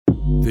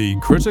The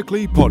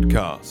Critically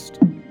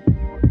Podcast.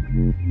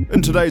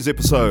 In today's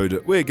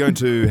episode, we're going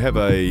to have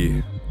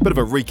a bit of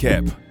a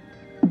recap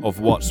of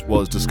what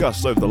was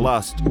discussed over the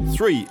last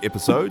 3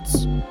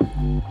 episodes,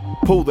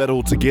 pull that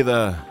all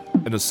together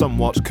in a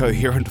somewhat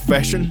coherent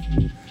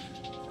fashion,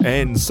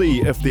 and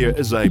see if there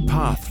is a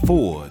path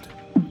forward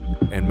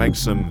and make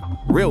some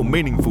real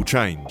meaningful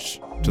change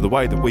to the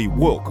way that we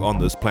walk on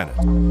this planet.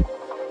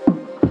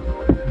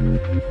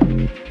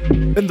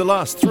 In the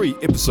last 3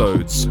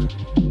 episodes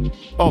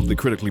of the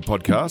Critically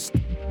Podcast,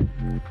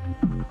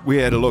 we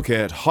had a look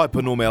at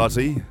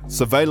hypernormality,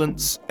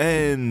 surveillance,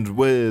 and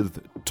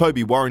with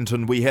Toby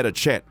Warrington we had a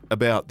chat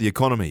about the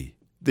economy.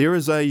 There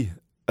is a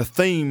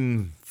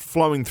theme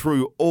flowing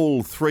through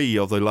all 3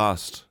 of the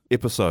last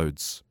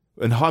episodes.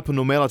 In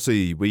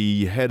hypernormality,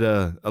 we had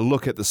a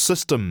look at the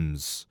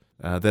systems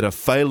that are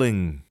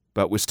failing,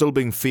 but we're still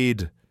being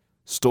fed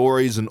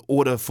stories in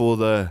order for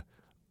the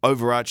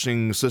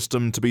overarching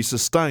system to be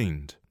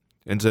sustained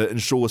and to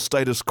ensure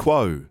status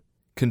quo,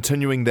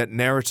 continuing that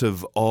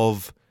narrative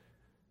of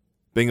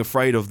being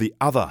afraid of the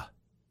other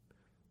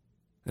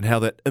and how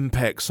that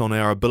impacts on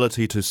our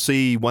ability to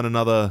see one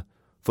another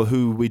for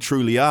who we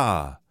truly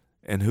are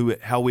and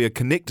how we are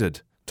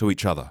connected to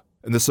each other.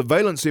 In the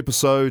surveillance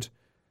episode,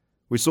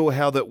 we saw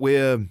how that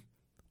we're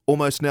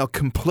almost now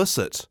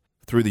complicit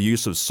through the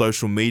use of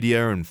social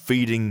media and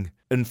feeding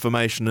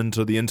information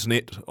into the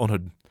internet on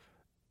an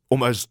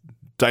almost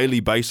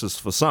daily basis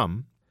for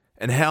some,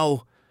 and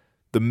how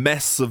the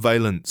mass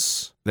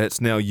surveillance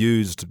that's now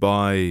used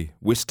by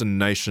Western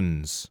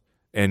nations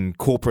and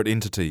corporate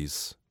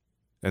entities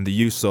and the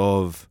use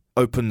of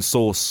open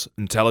source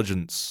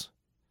intelligence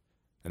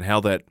and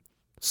how that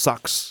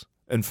sucks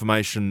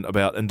information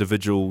about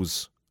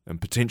individuals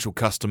and potential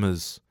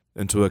customers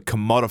into a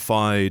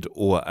commodified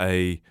or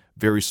a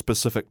very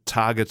specific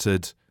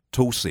targeted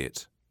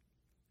toolset.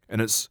 And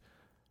it's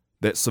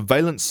that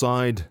surveillance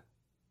side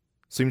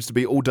seems to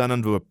be all done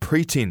under a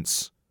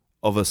pretense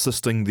of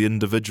assisting the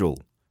individual.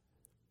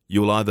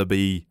 You'll either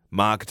be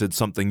marketed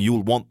something,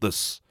 you'll want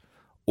this,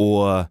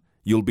 or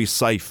you'll be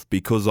safe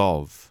because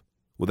of,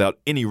 without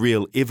any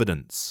real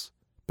evidence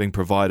being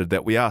provided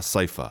that we are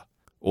safer,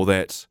 or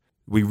that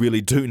we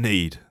really do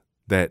need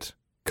that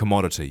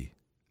commodity.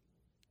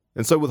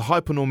 And so with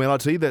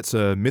hypernormality, that's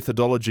a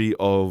methodology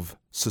of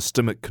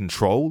systemic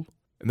control,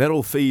 and that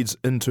all feeds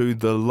into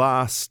the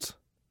last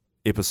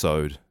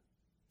episode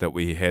that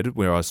we had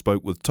where I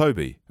spoke with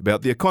Toby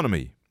about the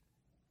economy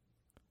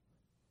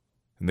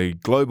and the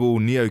global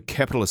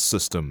neo-capitalist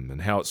system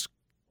and how it's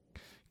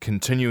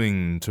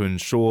continuing to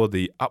ensure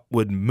the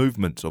upward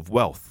movement of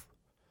wealth,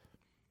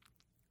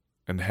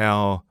 and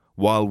how,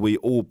 while we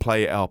all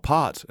play our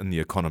part in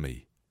the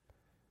economy,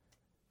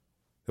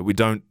 that we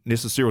don't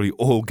necessarily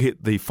all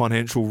get the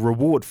financial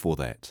reward for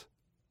that,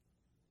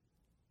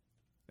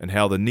 and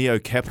how the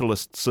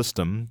neo-capitalist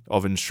system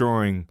of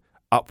ensuring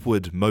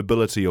upward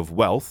mobility of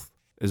wealth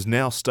is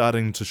now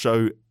starting to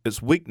show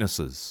its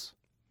weaknesses.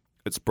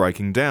 It's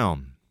breaking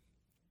down.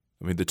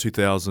 I mean, the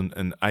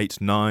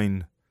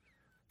 2008-9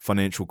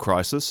 financial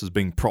crisis is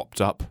being propped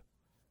up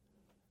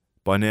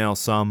by now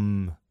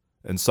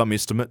in some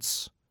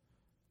estimates,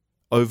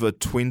 over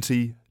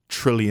 $20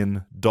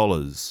 trillion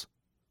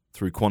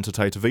through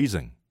quantitative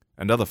easing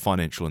and other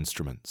financial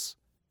instruments.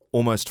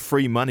 Almost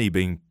free money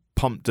being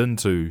pumped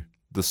into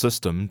the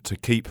system to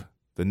keep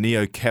the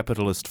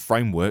neo-capitalist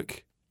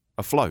framework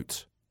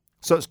afloat.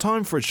 So it's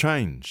time for a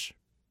change.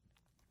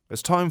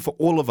 It's time for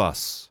all of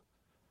us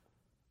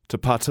to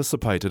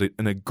participate at it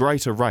in a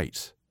greater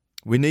rate.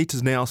 We need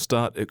to now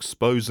start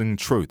exposing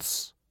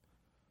truths,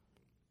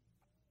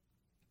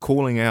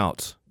 calling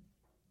out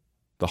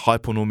the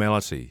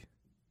hypernormality,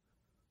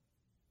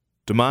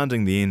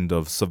 demanding the end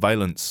of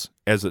surveillance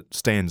as it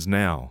stands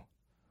now,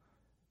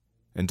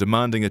 and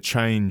demanding a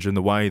change in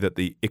the way that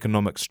the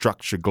economic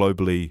structure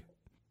globally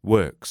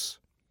works.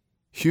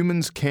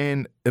 Humans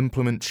can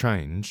implement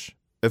change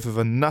if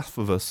enough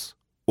of us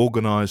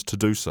organise to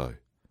do so.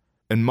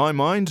 In my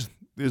mind,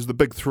 there's the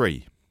big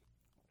 3.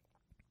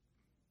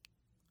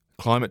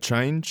 Climate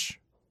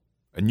change,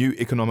 a new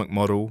economic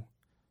model,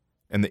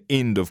 and the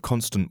end of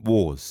constant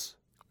wars.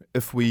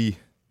 If we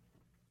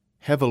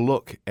have a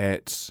look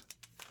at,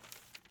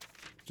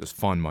 just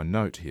find my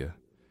note here,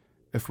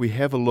 if we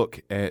have a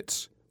look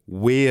at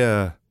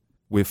where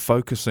we're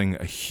focusing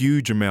a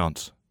huge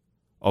amount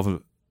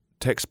of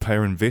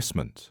taxpayer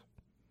investment,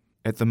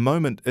 at the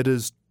moment it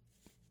is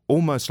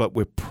almost like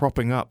we're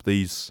propping up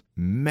these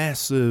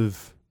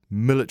massive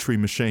military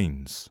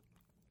machines,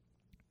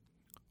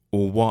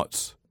 or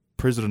what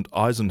President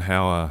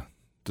Eisenhower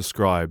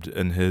described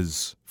in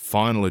his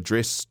final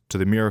address to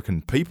the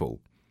American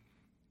people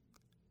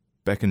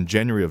back in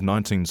January of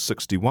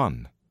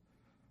 1961,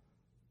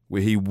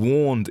 where he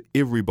warned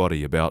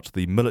everybody about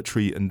the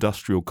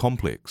military-industrial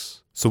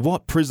complex. So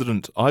what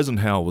President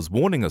Eisenhower was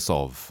warning us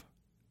of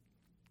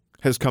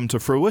has come to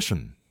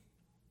fruition.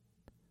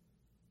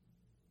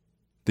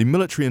 The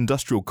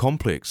military-industrial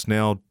complex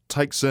now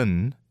takes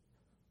in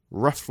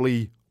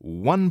roughly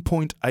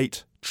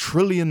 $1.8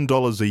 trillion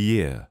a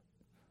year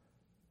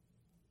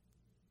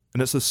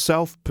And it's a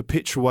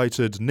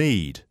self-perpetuated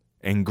need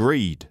and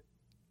greed.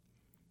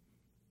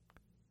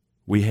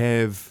 We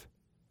have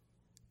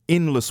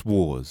endless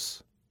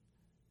wars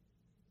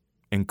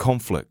and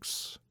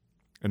conflicts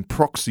and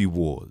proxy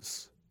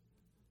wars.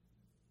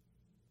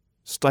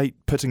 State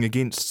pitting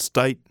against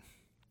state,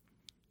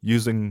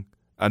 using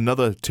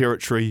another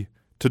territory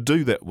to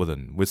do that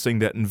within. We're seeing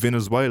that in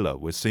Venezuela.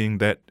 We're seeing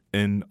that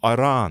in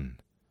Iran.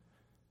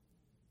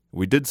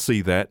 We did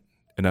see that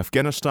in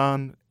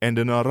Afghanistan and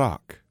in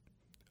Iraq.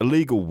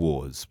 Illegal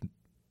wars,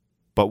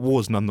 but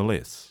wars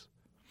nonetheless.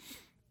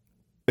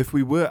 If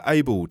we were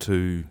able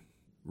to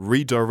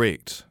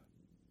redirect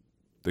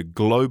the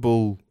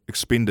global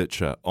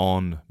expenditure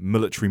on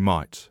military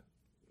might,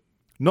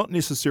 not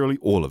necessarily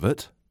all of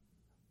it,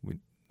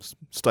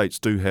 states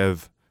do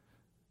have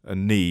a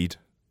need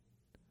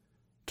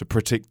to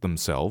protect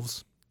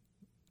themselves,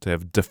 to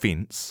have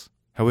defence.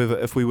 However,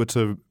 if we were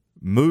to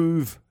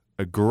move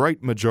a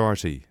great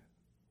majority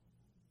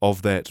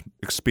of that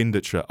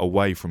expenditure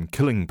away from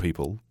killing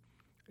people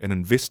and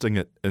investing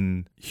it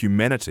in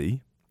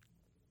humanity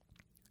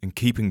and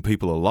keeping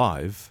people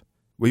alive,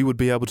 we would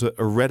be able to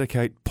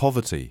eradicate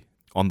poverty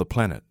on the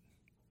planet.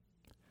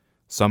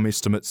 Some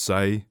estimates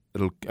say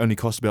it'll only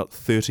cost about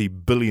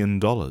 $30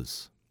 billion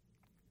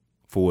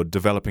for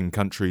developing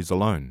countries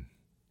alone.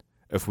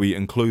 If we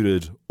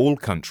included all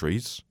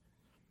countries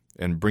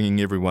and bringing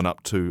everyone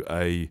up to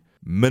a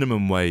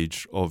minimum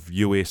wage of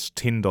US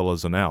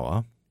 $10 an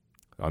hour,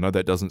 I know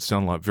that doesn't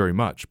sound like very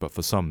much, but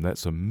for some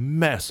that's a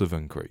massive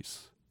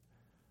increase.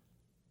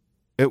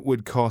 It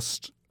would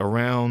cost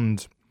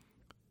around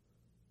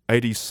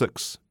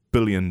 $86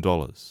 billion.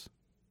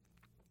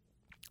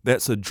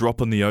 That's a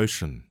drop in the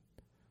ocean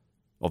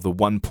of the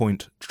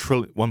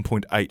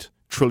 $1.8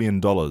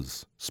 trillion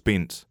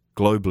spent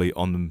globally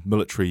on the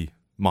military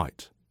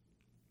might.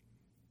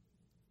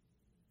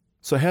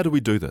 So how do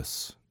we do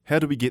this? How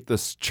do we get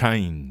this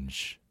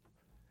change?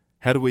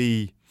 How do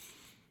we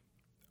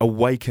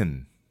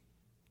awaken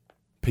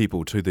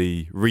people to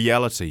the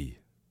reality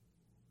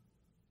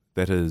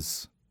that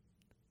is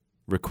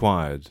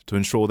required to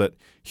ensure that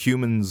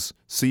humans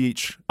see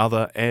each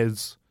other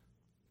as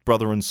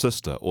brother and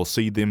sister, or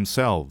see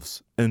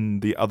themselves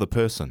in the other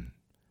person,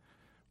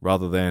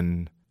 rather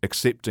than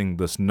accepting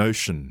this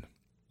notion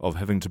of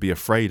having to be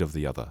afraid of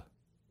the other?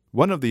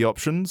 One of the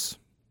options,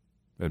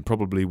 and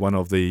probably one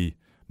of the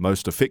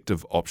most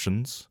effective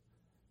options,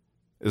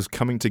 is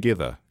coming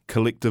together,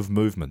 collective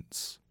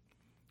movements,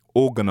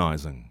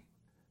 organising,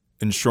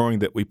 ensuring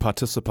that we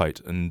participate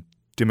in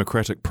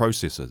democratic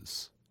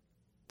processes.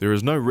 There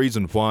is no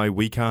reason why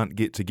we can't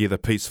get together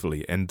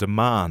peacefully and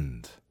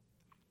demand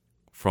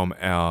from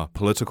our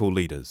political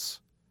leaders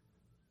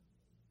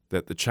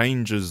that the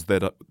changes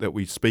that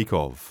we speak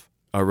of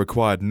are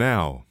required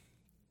now,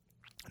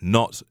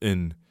 not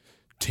in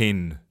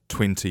 10,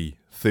 20,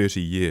 30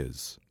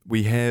 years.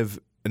 We have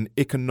an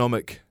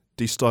economic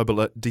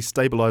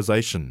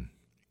destabilization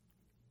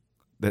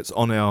that's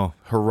on our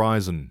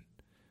horizon.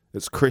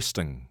 It's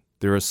cresting.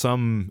 There are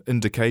some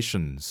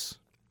indications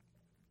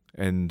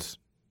and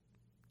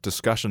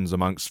discussions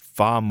amongst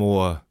far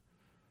more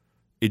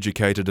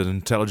educated and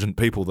intelligent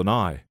people than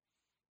I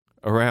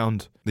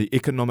around the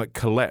economic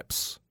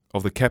collapse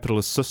of the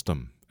capitalist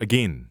system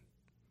again.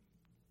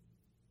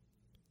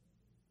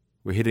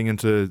 We're heading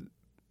into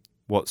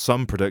what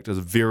some predict as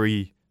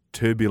very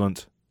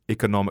turbulent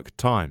economic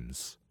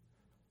times.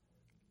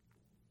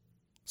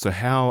 So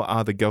how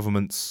are the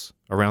governments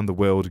around the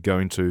world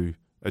going to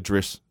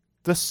address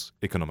this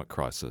economic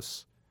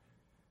crisis?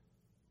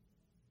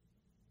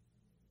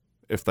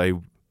 If they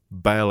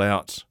bail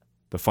out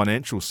the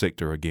financial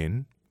sector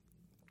again,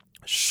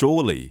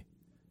 surely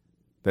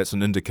that's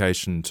an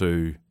indication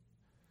to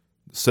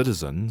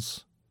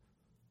citizens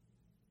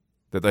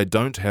that they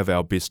don't have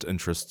our best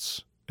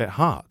interests at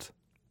heart.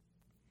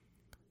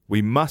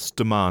 We must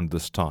demand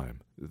this time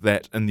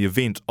that in the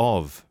event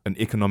of an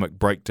economic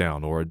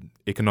breakdown or an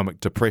economic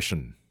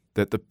depression,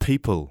 that the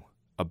people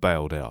are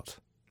bailed out,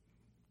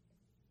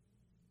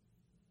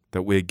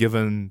 that we're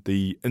given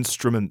the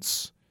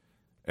instruments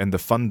and the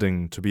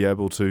funding to be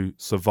able to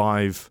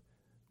survive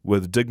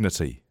with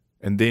dignity,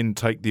 and then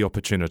take the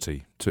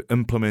opportunity to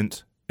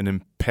implement an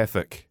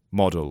empathic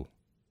model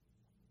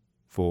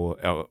for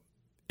our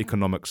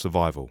economic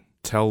survival.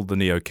 Tell the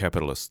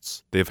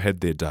neo-capitalists they've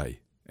had their day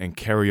and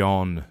carry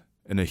on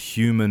in a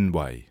human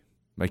way,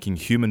 making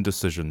human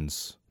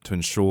decisions to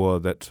ensure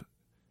that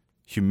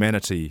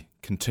humanity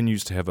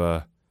continues to have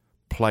a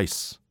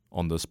place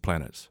on this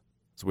planet.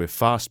 So we're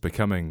fast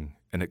becoming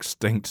an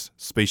extinct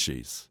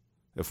species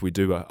if we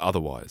do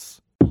otherwise.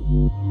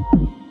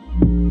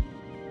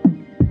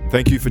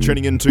 Thank you for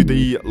tuning in to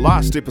the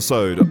last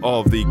episode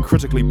of the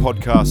Critically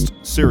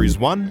Podcast Series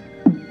 1.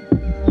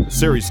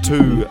 Series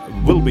 2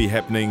 will be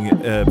happening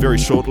very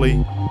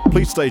shortly.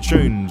 Please stay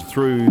tuned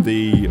through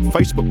the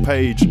Facebook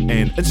page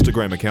and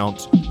Instagram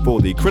account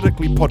for the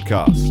Critically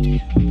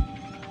Podcast.